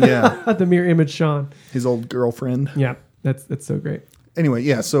Sean. Yeah. The mirror image Sean. His old girlfriend. Yeah, that's so great. Anyway,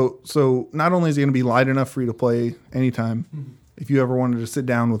 yeah, so not only is it going to be light enough for you to play anytime, if you ever wanted to sit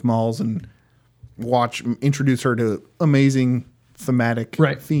down with Malls and introduce her to amazing thematic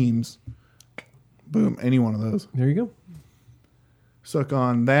themes, boom, any one of those. There you go. Suck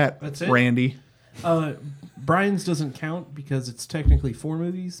on that, that's it. Randy. Brian's doesn't count because it's technically 4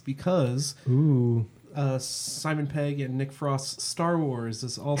 movies because Simon Pegg and Nick Frost's Star Wars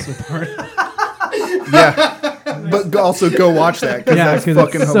is also part of Yeah. But also go watch that because that's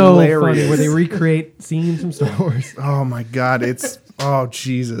fucking it's so hilarious. Funny where they recreate scenes from Star Wars. Oh my God.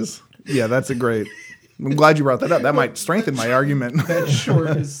 Jesus. Yeah, that's a great. I'm glad you brought that up. That might strengthen my argument. That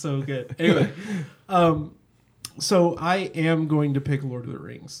short is so good. Anyway, so I am going to pick Lord of the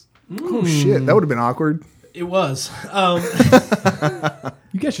Rings. Oh shit, that would have been awkward. It was.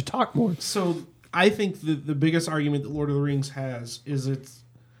 You guys should talk more. So I think the biggest argument that Lord of the Rings has is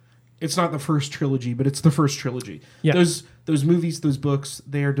it's not the first trilogy, but it's the first trilogy. Yeah. Those movies, those books,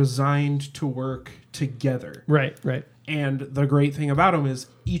 they are designed to work together. Right. And the great thing about them is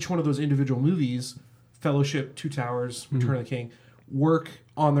each one of those individual movies, Fellowship, Two Towers, Return of the King, work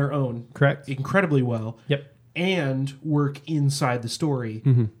on their own. Correct. Incredibly well. Yep. And work inside the story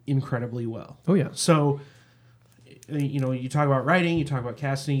incredibly well. Oh, yeah. So, you talk about writing, you talk about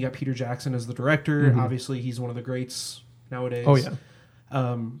casting, you got Peter Jackson as the director. Obviously, he's one of the greats nowadays. Oh, yeah.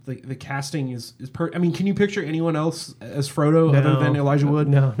 The casting is can you picture anyone else as Frodo other than Elijah Wood?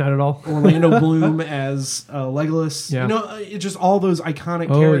 No, not at all. Orlando Bloom as Legolas. Yeah. It's just all those iconic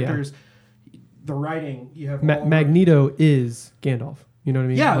characters. Yeah. The writing, you have Magneto is Gandalf. You know what I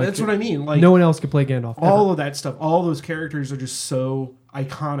mean? Yeah, like, that's what I mean. Like, no one else could play Gandalf. All ever. of that stuff, all those characters are just so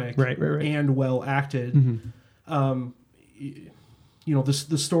iconic, right. and well acted. Mm-hmm. You know,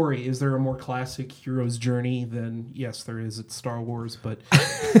 the story, is there a more classic hero's journey than, yes, there is, it's Star Wars, but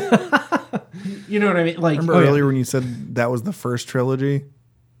you know what I mean? Like, remember earlier when you said that was the first trilogy,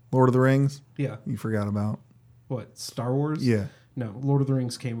 Lord of the Rings? Yeah. You forgot about. What, Star Wars? Yeah. No, Lord of the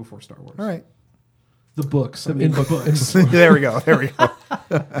Rings came before Star Wars. All right. The books. I mean, the books. There we go.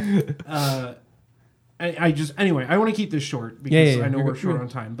 Anyway, I want to keep this short because I know we're short on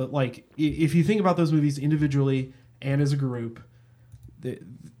time. But like, if you think about those movies individually and as a group,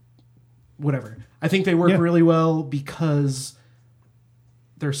 whatever, I think they work really well because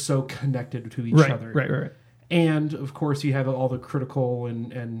they're so connected to each other. Right. And of course, you have all the critical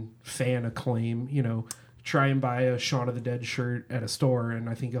and fan acclaim. You know, try and buy a Shaun of the Dead shirt at a store, and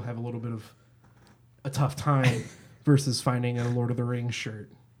I think you'll have a little bit of a tough time versus finding a Lord of the Rings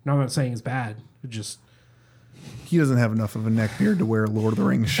shirt. Now, I'm not saying it's bad. It just, he doesn't have enough of a neck beard to wear a Lord of the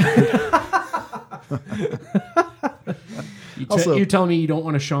Rings shirt. You're telling me you don't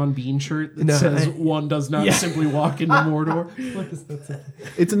want a Sean Bean shirt that says one does not simply walk into Mordor?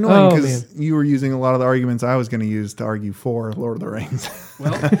 It's annoying because you were using a lot of the arguments I was going to use to argue for Lord of the Rings.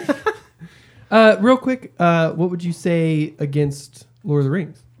 Well, real quick, what would you say against Lord of the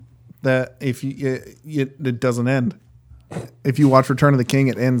Rings? That if it doesn't end. If you watch Return of the King,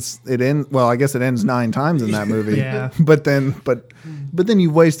 it ends. Well, I guess it ends 9 times in that movie. Yeah. But then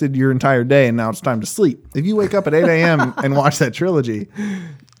you've wasted your entire day, and now it's time to sleep. If you wake up at 8 a.m. and watch that trilogy,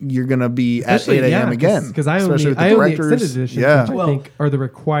 you're gonna be at 8 a.m. again. Because I own the extended editions, which I think are the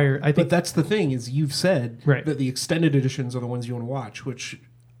required. But that's the thing is you've said that the extended editions are the ones you want to watch, which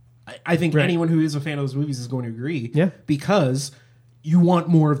I think anyone who is a fan of those movies is going to agree. Yeah. Because you want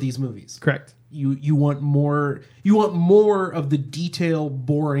more of these movies. Correct. You want more of the detailed,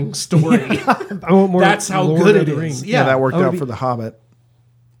 boring story. I want more. That's how good it is. Yeah, that worked out for The Hobbit.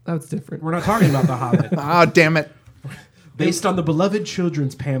 That's different. We're not talking about The Hobbit. Ah, damn it. Based on the beloved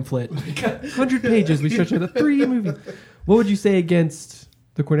children's pamphlet. 100 pages. We stretched out 3 movies. What would you say against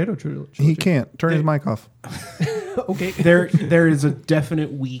the Cornetto trilogy? He can't. Turn his mic off. Okay. There is a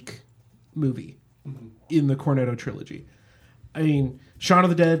definite weak movie in the Cornetto trilogy. I mean, Shaun of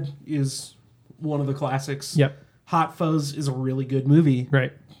the Dead is one of the classics. Yep. Hot Fuzz is a really good movie.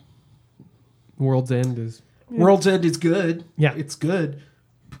 Right. World's End is good. Yeah. It's good.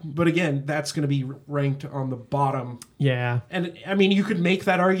 But again, that's going to be ranked on the bottom. Yeah. And I mean, you could make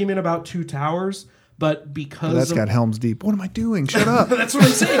that argument about Two Towers, but because that's got Helm's Deep. What am I doing? Shut up. That's what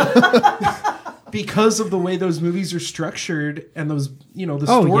I'm saying. Because of the way those movies are structured and those, the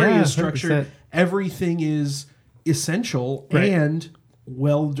story is structured, 100%. Everything is essential and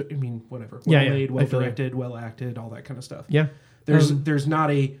whatever. Well made, well directed, well acted, all that kind of stuff. Yeah. There's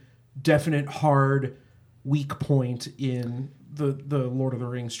not a definite hard weak point in the Lord of the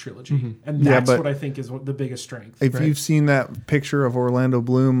Rings trilogy. And that's what I think is the biggest strength. If you've seen that picture of Orlando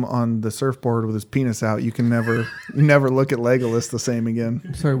Bloom on the surfboard with his penis out, you can never look at Legolas the same again.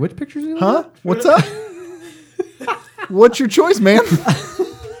 I'm sorry, which pictures are you Huh? What's up? What's your choice, man?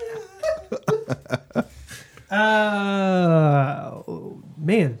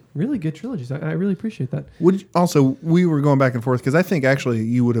 Man, really good trilogies. I really appreciate that. We were going back and forth because I think actually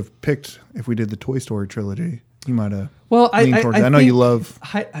you would have picked if we did the Toy Story trilogy. You might have. Well, I know you love.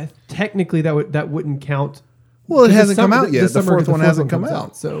 Technically, that wouldn't count. Well, it hasn't come out yet. The fourth one hasn't come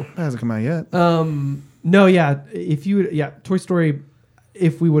out. So it hasn't come out yet. No, yeah. If you would, Toy Story.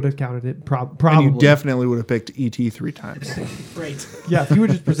 If we would have counted it, probably. And you definitely would have picked E.T. 3 times. Right. Yeah, if you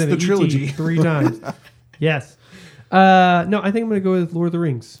would just presented the trilogy 3 times. Yes. No, I think I'm going to go with Lord of the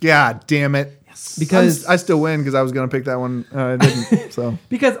Rings. God damn it. Yes. Because I still win because I was going to pick that one. I didn't. So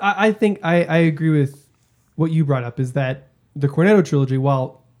because I think I agree with what you brought up is that the Cornetto trilogy,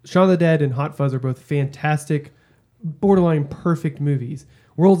 while Shaun of the Dead and Hot Fuzz are both fantastic, borderline perfect movies,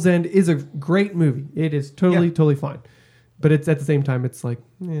 World's End is a great movie. It is totally fine. But it's at the same time, it's like,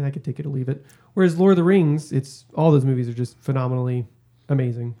 I could take it or leave it. Whereas Lord of the Rings, all those movies are just phenomenally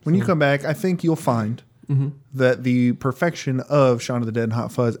amazing. When you come back, I think you'll find that the perfection of Shaun of the Dead and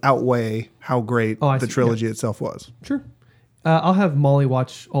Hot Fuzz outweigh how great the trilogy itself was. Sure. I'll have Molly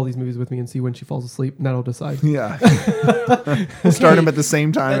watch all these movies with me and see when she falls asleep, and that'll decide. Yeah. We'll start them at the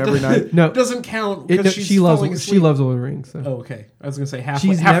same time every night. No. It doesn't count because she loves Lord of the Rings. So. Oh, okay. I was going to say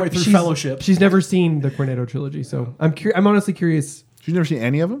halfway through Fellowship. She's never seen the Cornetto trilogy, so I'm honestly curious. She's never seen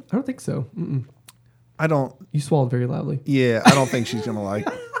any of them? I don't think so. Mm-mm. I don't. You swallowed very loudly. Yeah, I don't think she's going to like.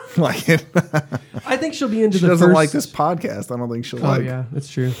 like it. I think she'll be into she the doesn't first... like this podcast. I don't think she'll like. Oh yeah, that's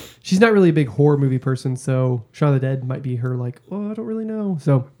true. She's not really a big horror movie person, so Shaun of the Dead might be her like, oh, I don't really know.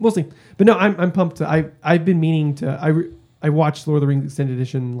 So we'll see. But no, I'm pumped. I've been meaning to. I watched Lord of the Rings Extended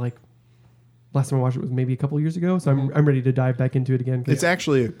Edition like last time I watched it was maybe a couple years ago. So I'm ready to dive back into it again. It's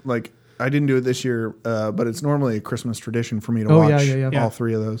actually like I didn't do it this year, but it's normally a Christmas tradition for me to watch all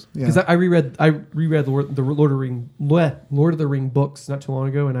three of those. Because I reread the Lord of the Ring books not too long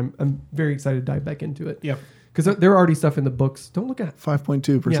ago, and I'm very excited to dive back into it. Yeah, because there are already stuff in the books. Don't look at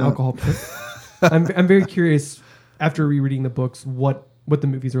 5.2% alcohol. I'm very curious after rereading the books what the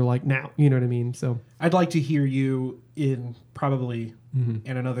movies are like now. You know what I mean? So I'd like to hear you in probably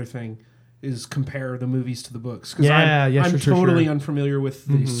and another thing is compare the movies to the books because I'm totally unfamiliar with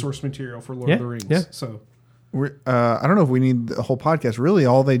the source material for Lord of the Rings. Yeah. So I don't know if we need the whole podcast. Really,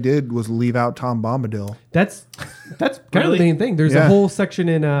 all they did was leave out Tom Bombadil. That's kind of the main thing. There's a whole section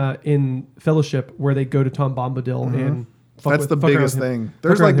in Fellowship where they go to Tom Bombadil and that's the biggest thing.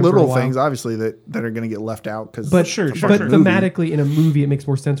 There's like little things, obviously, that are going to get left out because thematically in a movie, it makes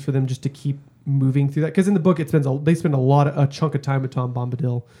more sense for them just to keep moving through that. Because in the book, they spend a chunk of time with Tom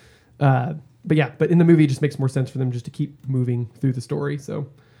Bombadil. But in the movie, it just makes more sense for them just to keep moving through the story. So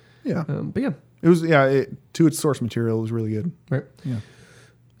it was to its source material, it was really good. Right. Yeah.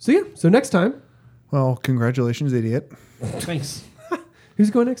 So next time. Well, congratulations, idiot. Thanks.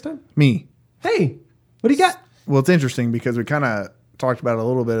 Who's going next time? Me. Hey, what do you got? Well, it's interesting because we kind of talked about it a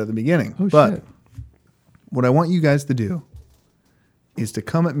little bit at the beginning. Oh, but shit. What I want you guys to do is to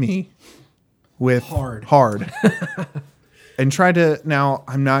come at me with hard. And try to, now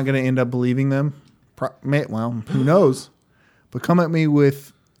I'm not going to end up believing them. Well, who knows? But come at me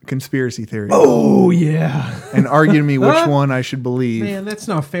with conspiracy theories. Oh, yeah. And argue to me which one I should believe. Man, that's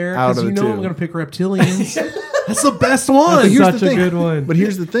not fair. Out Because of you the know two. I'm going to pick reptilians. That's the best one. That's such a good one. But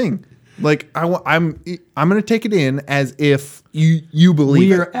here's the thing. Like I'm going to take it in as if you believe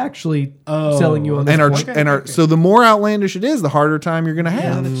we it. are actually selling you on this. So the more outlandish it is, the harder time you're going to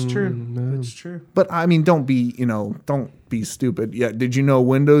have. Yeah, that's true. That's true. But I mean, don't be stupid. Yeah. Did you know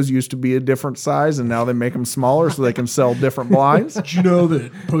windows used to be a different size and now they make them smaller so they can sell different blinds? Did you know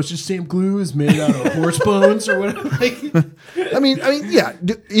that postage stamp glue is made out of horse bones or whatever? I mean, yeah.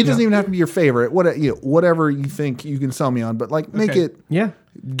 It doesn't even have to be your favorite. Whatever you think you can sell me on, but like make it. Yeah.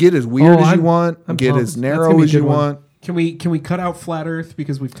 Get as weird as you want. Get as narrow as you want. Can we cut out flat Earth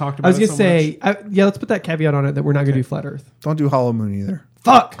because we've talked about? I was gonna say, let's put that caveat on it that we're not gonna do flat Earth. Don't do Hollow Moon either.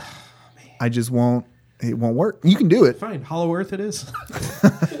 Fuck. I just won't. It won't work. You can do it. Fine, Hollow Earth it is.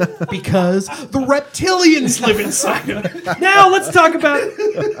 Because the reptilians live inside of it. Now let's talk about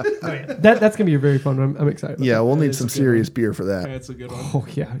that's gonna be a very fun one. I'm excited. Yeah, we'll need some serious beer for that. That's a good one. Oh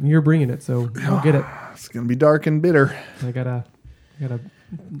yeah, you're bringing it, so I'll get it. It's gonna be dark and bitter. I gotta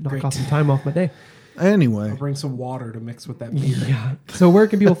knock off some time off my day. Anyway, I'll bring some water to mix with that beer. Yeah. So where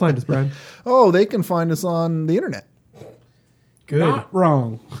can people find us, Brian? Oh, they can find us on the internet. Good. Not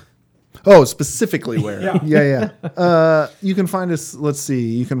wrong. Oh, specifically where? Yeah. You can find us, let's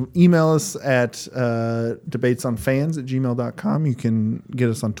see, you can email us at debatesonfans@gmail.com. You can get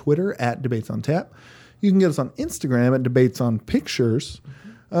us on Twitter at debatesontap. You can get us on Instagram at debatesonpictures.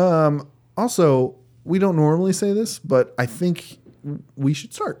 Also, we don't normally say this, but I think we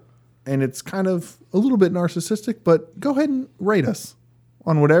should start. And it's kind of a little bit narcissistic, but go ahead and rate us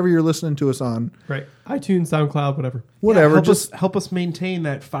on whatever you're listening to us on. Right. iTunes, SoundCloud, whatever. Whatever. Yeah, just help us maintain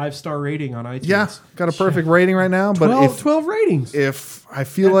that 5-star rating on iTunes. Yeah, got a perfect rating right now. But 12 ratings. If I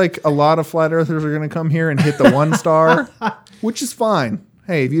feel like a lot of flat earthers are going to come here and hit the 1 star, which is fine.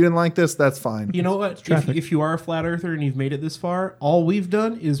 Hey, if you didn't like this, that's fine. You know what? If you are a flat earther and you've made it this far, all we've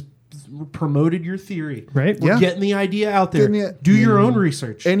done is promoted your theory. Right? We're getting the idea out there. Do your own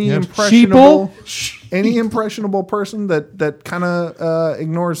research. Any impressionable person that kind of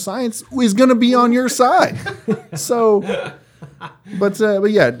ignores science is going to be on your side. So, but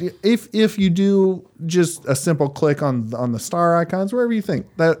yeah, if you do just a simple click on the star icons, wherever you think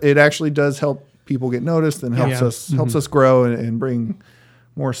that it actually does help people get noticed and helps us grow and bring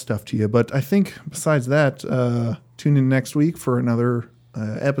more stuff to you. But I think besides that, tune in next week for another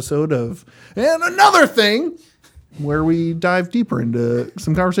episode of And Another Thing, where we dive deeper into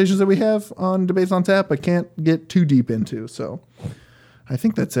some conversations that we have on Debates on Tap I can't get too deep into. So I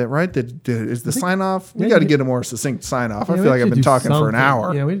think that's it, right? Is the sign off? We got to get a more succinct sign off. I feel like I've been talking for an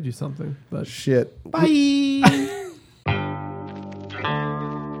hour. Yeah, we need to do something. But shit. Bye.